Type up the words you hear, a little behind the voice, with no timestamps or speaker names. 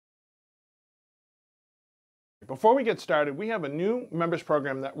Before we get started, we have a new members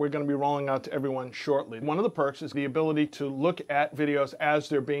program that we're going to be rolling out to everyone shortly. One of the perks is the ability to look at videos as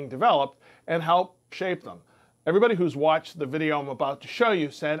they're being developed and help shape them. Everybody who's watched the video I'm about to show you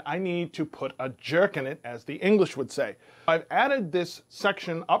said, I need to put a jerk in it, as the English would say. I've added this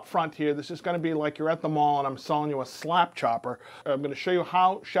section up front here. This is going to be like you're at the mall and I'm selling you a slap chopper. I'm going to show you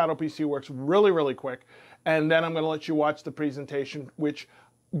how Shadow PC works really quick, and then I'm going to let you watch the presentation, which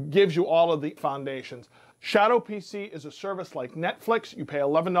gives you all of the foundations. Shadow PC is a service like Netflix. You pay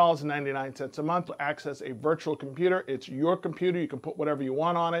 $11.99 a month to access a virtual computer. It's your computer. You can put whatever you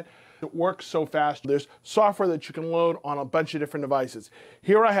want on it. It works so fast. There's software that you can load on a bunch of different devices.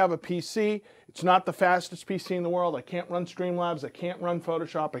 Here I have a PC. It's not the fastest PC in the world. I can't run Streamlabs. I can't run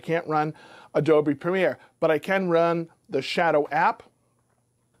Photoshop. I can't run Adobe Premiere. But I can run the Shadow app.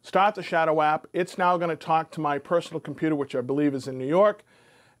 Start the Shadow app. It's now going to talk to my personal computer, which I believe is in New York.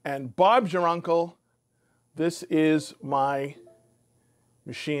 And Bob's your uncle. This is my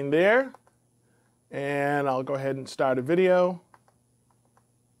machine there. And I'll go ahead and start a video.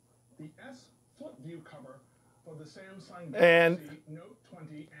 The S flip view cover for the Samsung Galaxy Note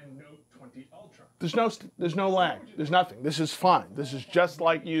 20 and Note 20 Ultra. There's no lag. There's nothing. This is fine. This is just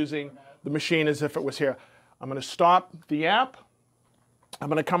like using the machine as if it was here. I'm going to stop the app. I'm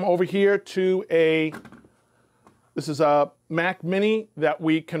going to come over here to this is a Mac Mini that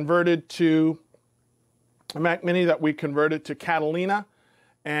we converted to Catalina.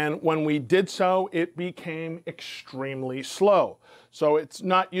 And when we did so, it became extremely slow. So it's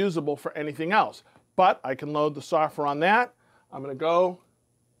not usable for anything else. But I can load the software on that. I'm going to go.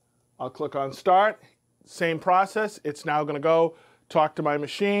 I'll click on Start. Same process. It's now going to go talk to my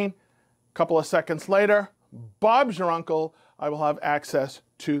machine. A couple of seconds later, Bob's your uncle. I will have access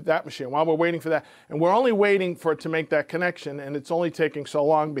to that machine while we're waiting for that. And we're only waiting for it to make that connection, and it's only taking so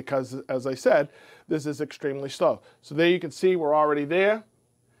long because, as I said, this is extremely slow. So there you can see we're already there.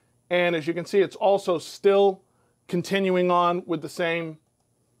 And as you can see, it's also still continuing on with the same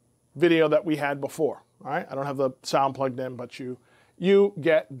video that we had before. All right, I don't have the sound plugged in, but you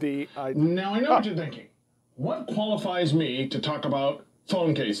get the idea. Now I know what you're thinking. What qualifies me to talk about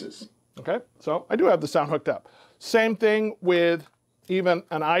phone cases? Okay, so I do have the sound hooked up. Same thing with even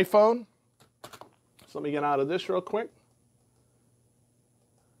an iPhone. So let me get out of this real quick.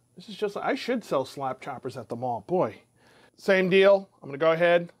 This is just, I should sell slap choppers at the mall. Boy, same deal. I'm going to go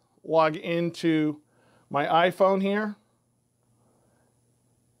ahead, log into my iPhone here.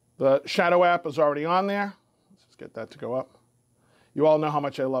 The Shadow app is already on there. Let's just get that to go up. You all know how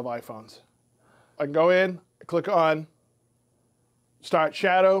much I love iPhones. I can go in, I click on Start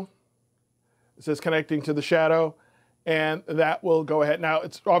Shadow. It says connecting to the Shadow, and that will go ahead. Now,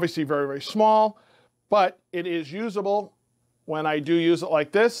 it's obviously very small, but it is usable when I do use it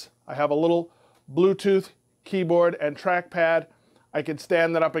like this. I have a little Bluetooth keyboard and trackpad. I can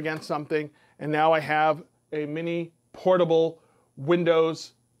stand that up against something, and now I have a mini portable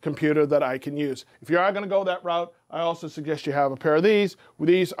Windows computer that I can use. If you are going to go that route, I also suggest you have a pair of these.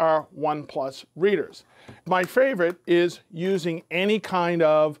 These are OnePlus readers. My favorite is using any kind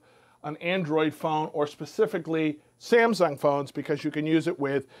of an Android phone, or specifically Samsung phones, because you can use it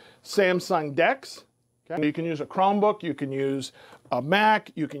with Samsung DeX. Okay? You can use a Chromebook, you can use a Mac,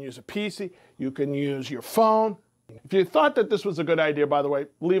 you can use a PC, you can use your phone. If you thought that this was a good idea, by the way,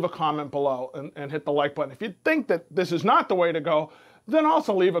 leave a comment below and hit the like button. If you think that this is not the way to go, then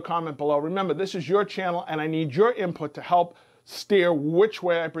also leave a comment below. Remember, this is your channel and I need your input to help steer which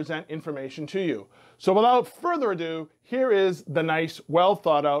way I present information to you. So without further ado, here is the nice, well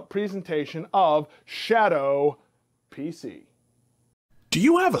thought out presentation of Shadow PC. Do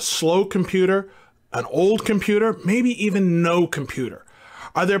you have a slow computer, an old computer, maybe even no computer?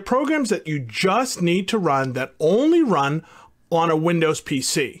 Are there programs that you just need to run that only run on a Windows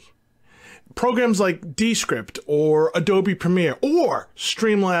PC? Programs like Descript or Adobe Premiere or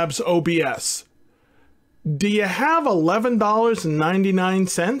Streamlabs OBS. Do you have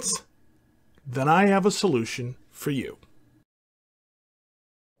 $11.99? Then I have a solution for you.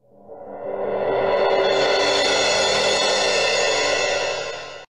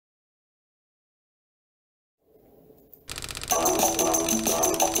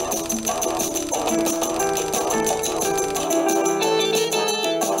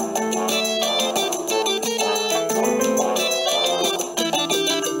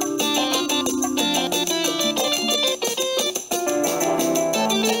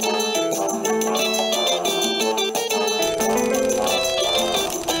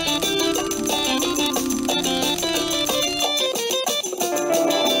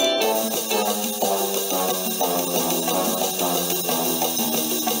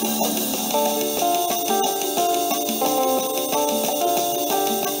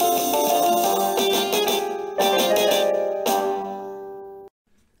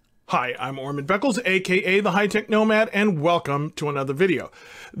 Hi, I'm Orman Beckles, aka the High-Tech Nomad, and welcome to another video.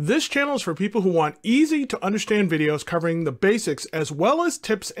 This channel is for people who want easy to understand videos covering the basics as well as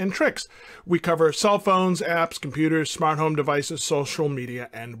tips and tricks. We cover cell phones, apps, computers, smart home devices, social media,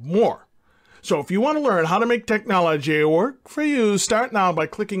 and more. So if you want to learn how to make technology work for you, start now by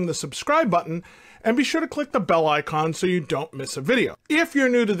clicking the subscribe button and be sure to click the bell icon so you don't miss a video. If you're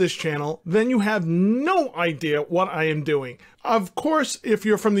new to this channel, then you have no idea what I am doing. Of course, if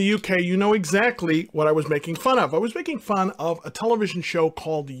you're from the UK, you know exactly what I was making fun of. I was making fun of a television show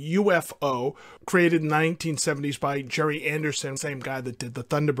called UFO, created in the 1970s by Jerry Anderson, same guy that did the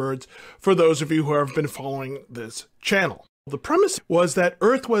Thunderbirds, for those of you who have been following this channel. The premise was that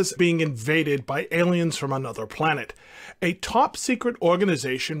Earth was being invaded by aliens from another planet. A top-secret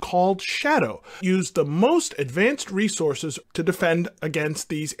organization called Shadow used the most advanced resources to defend against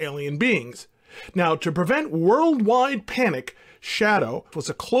these alien beings. Now, to prevent worldwide panic, Shadow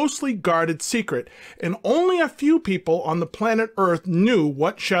was a closely guarded secret, and only a few people on the planet Earth knew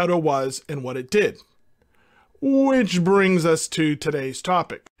what Shadow was and what it did. Which brings us to today's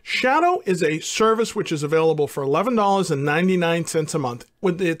topic. Shadow is a service which is available for $11.99 a month.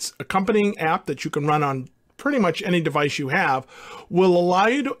 With its accompanying app that you can run on pretty much any device you have, will allow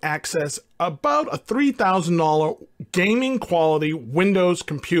you to access about a $3,000 gaming quality Windows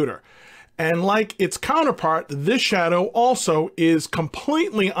computer. And like its counterpart, this Shadow also is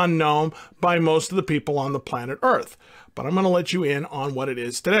completely unknown by most of the people on the planet Earth. But I'm going to let you in on what it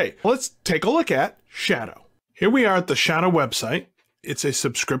is today. Let's take a look at Shadow. Here we are at the Shadow website. It's a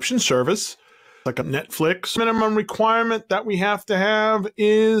subscription service, like a Netflix. Minimum requirement that we have to have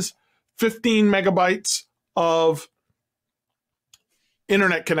is 15 megabytes of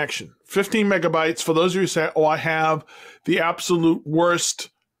internet connection. 15 megabytes, for those of you who say, oh, I have the absolute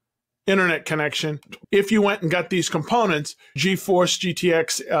worst internet connection. If you went and got these components, GeForce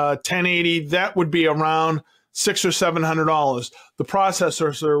GTX 1080, that would be around $600 or $700. The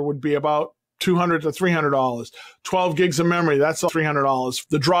processor would be about $200 to $300. 12 gigs of memory, that's $300.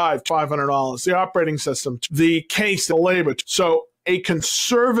 The drive, $500. The operating system, the case, the labor. So a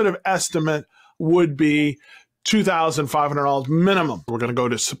conservative estimate would be $2,500 minimum. We're going to go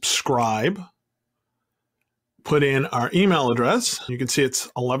to subscribe, put in our email address. You can see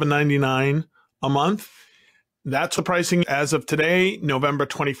it's $11.99 a month. That's the pricing as of today, November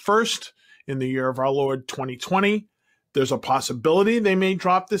 21st, in the year of our Lord 2020. There's a possibility they may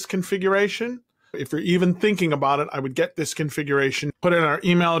drop this configuration. If you're even thinking about it, I would get this configuration, put in our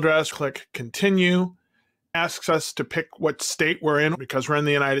email address, click continue, asks us to pick what state we're in. Because we're in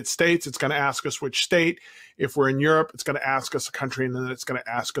the United States, it's going to ask us which state. If we're in Europe, it's going to ask us a country, and then it's going to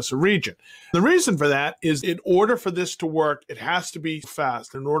ask us a region. The reason for that is in order for this to work, it has to be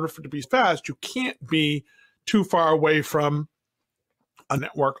fast. In order for it to be fast, you can't be too far away from a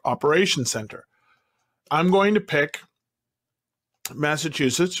network operation center. I'm going to pick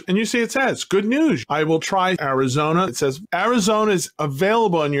Massachusetts, and you see it says, good news. I will try Arizona. It says Arizona is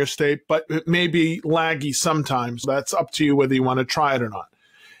available in your state, but it may be laggy sometimes. That's up to you whether you want to try it or not.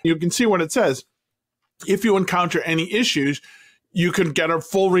 You can see what it says. If you encounter any issues, you can get a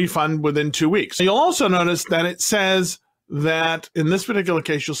full refund within 2 weeks. You'll also notice that it says that in this particular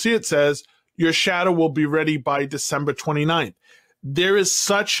case, you'll see it says your Shadow will be ready by December 29th. There is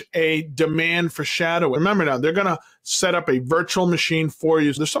such a demand for Shadow. Remember now, they're going to set up a virtual machine for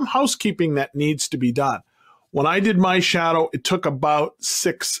you. There's some housekeeping that needs to be done. When I did my Shadow, it took about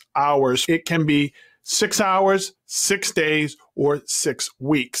 6 hours. It can be 6 hours, 6 days, or 6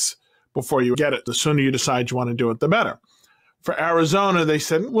 weeks before you get it. The sooner you decide you want to do it, the better. For Arizona, they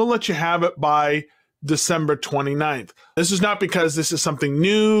said, we'll let you have it by December 29th. This is not because this is something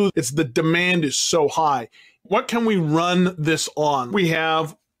new. It's the demand is so high. What can we run this on? We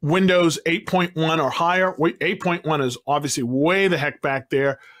have Windows 8.1 or higher. 8.1 is obviously way the heck back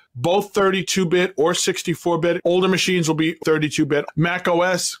there. Both 32-bit or 64-bit. Older machines will be 32-bit. Mac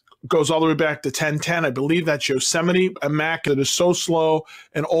OS goes all the way back to 1010. I believe that's Yosemite, a Mac that is so slow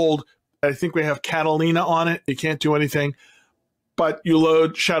and old. I think we have Catalina on it. You can't do anything. But you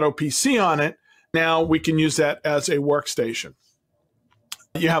load Shadow PC on it. Now we can use that as a workstation.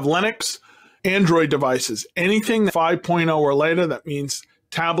 You have Linux, Android devices, anything 5.0 or later, that means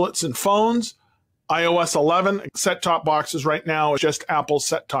tablets and phones, iOS 11, set-top boxes right now is just Apple's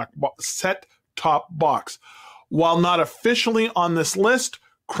set-top box. While not officially on this list,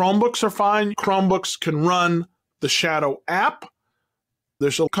 Chromebooks are fine. Chromebooks can run the Shadow app.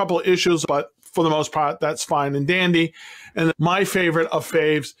 There's a couple of issues, but for the most part, that's fine and dandy. And my favorite of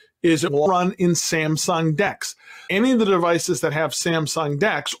faves is it will run in Samsung DeX. Any of the devices that have Samsung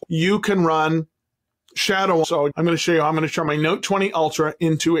DeX, you can run Shadow. So I'm going to show you how I'm going to turn my Note 20 Ultra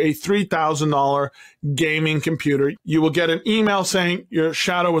into a $3,000 gaming computer. You will get an email saying your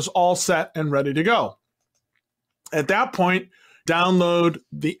Shadow is all set and ready to go. At that point, download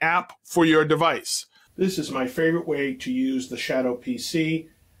the app for your device. This is my favorite way to use the Shadow PC.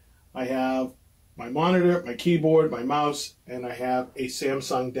 I have my monitor, my keyboard, my mouse, and I have a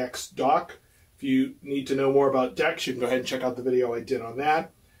Samsung DeX dock. If you need to know more about DeX, you can go ahead and check out the video I did on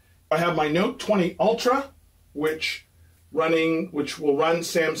that. I have my Note 20 Ultra, which will run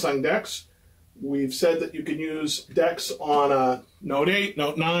Samsung DeX. We've said that you can use DeX on a Note 8,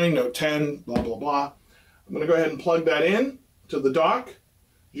 Note 9, Note 10, blah, blah, blah. I'm going to go ahead and plug that in to the dock. As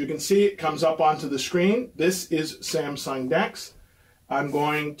you can see, it comes up onto the screen. This is Samsung DeX. I'm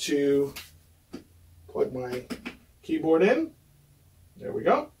going to plug my keyboard in. There we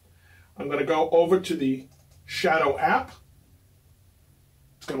go. I'm going to go over to the Shadow app.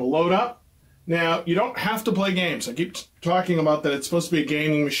 It's going to load up. Now, you don't have to play games. I keep talking about that it's supposed to be a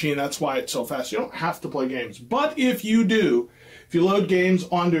gaming machine. That's why it's so fast. You don't have to play games. But if you do, if you load games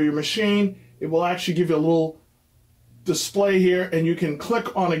onto your machine, it will actually give you a little display here, and you can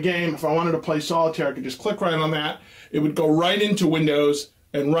click on a game. If I wanted to play solitaire, I could just click right on that. It would go right into Windows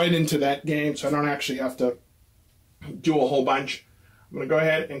and right into that game, so I don't actually have to do a whole bunch. I'm going to go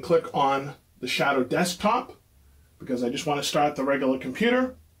ahead and click on the Shadow desktop because I just want to start the regular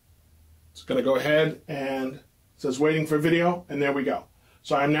computer. It's going to go ahead and it says waiting for video, and there we go.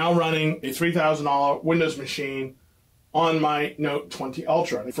 So I'm now running a $3,000 Windows machine on my Note 20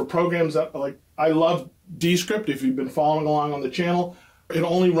 Ultra. For programs that I love Descript, if you've been following along on the channel, it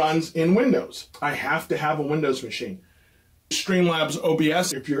only runs in Windows. I have to have a Windows machine. Streamlabs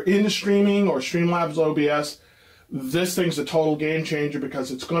OBS, if you're into streaming or Streamlabs OBS, this thing's a total game changer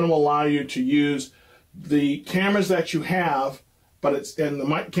because it's going to allow you to use the cameras that you have, and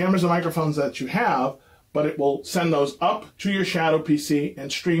the cameras and microphones that you have, but it will send those up to your Shadow PC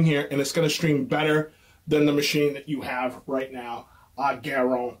and stream here, and it's going to stream better than the machine that you have right now, I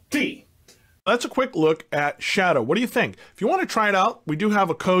guarantee. That's a quick look at Shadow. What do you think? If you want to try it out, we do have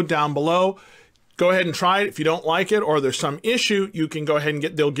a code down below. Go ahead and try it. If you don't like it or there's some issue, you can go ahead and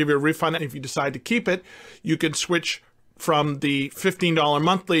they'll give you a refund. And if you decide to keep it, you can switch from the $15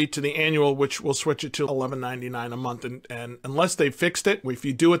 monthly to the annual, which will switch it to $11.99 a month. And unless they fixed it, if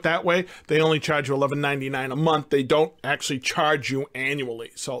you do it that way, they only charge you $11.99 a month. They don't actually charge you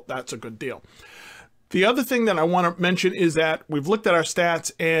annually. So that's a good deal. The other thing that I want to mention is that we've looked at our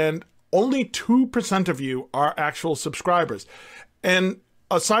stats and only 2% of you are actual subscribers. And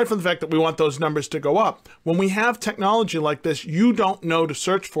aside from the fact that we want those numbers to go up, when we have technology like this, you don't know to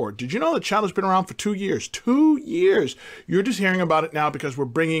search for it. Did you know that Shadow's been around for 2 years? 2 years. You're just hearing about it now because we're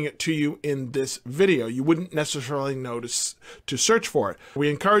bringing it to you in this video. You wouldn't necessarily notice to search for it. We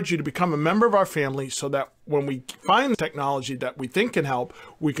encourage you to become a member of our family so that when we find technology that we think can help,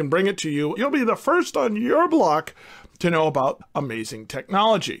 we can bring it to you. You'll be the first on your block to know about amazing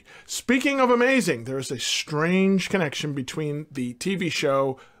technology. Speaking of amazing, there is a strange connection between the TV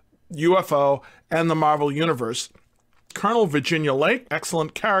show UFO and the Marvel Universe. Colonel Virginia Lake,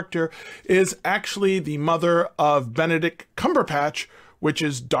 excellent character, is actually the mother of Benedict Cumberbatch, which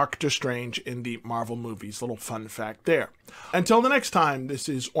is Doctor Strange in the Marvel movies. Little fun fact there. Until the next time, this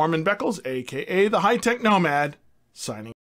is Orman Beckles, aka the High Tech Nomad, signing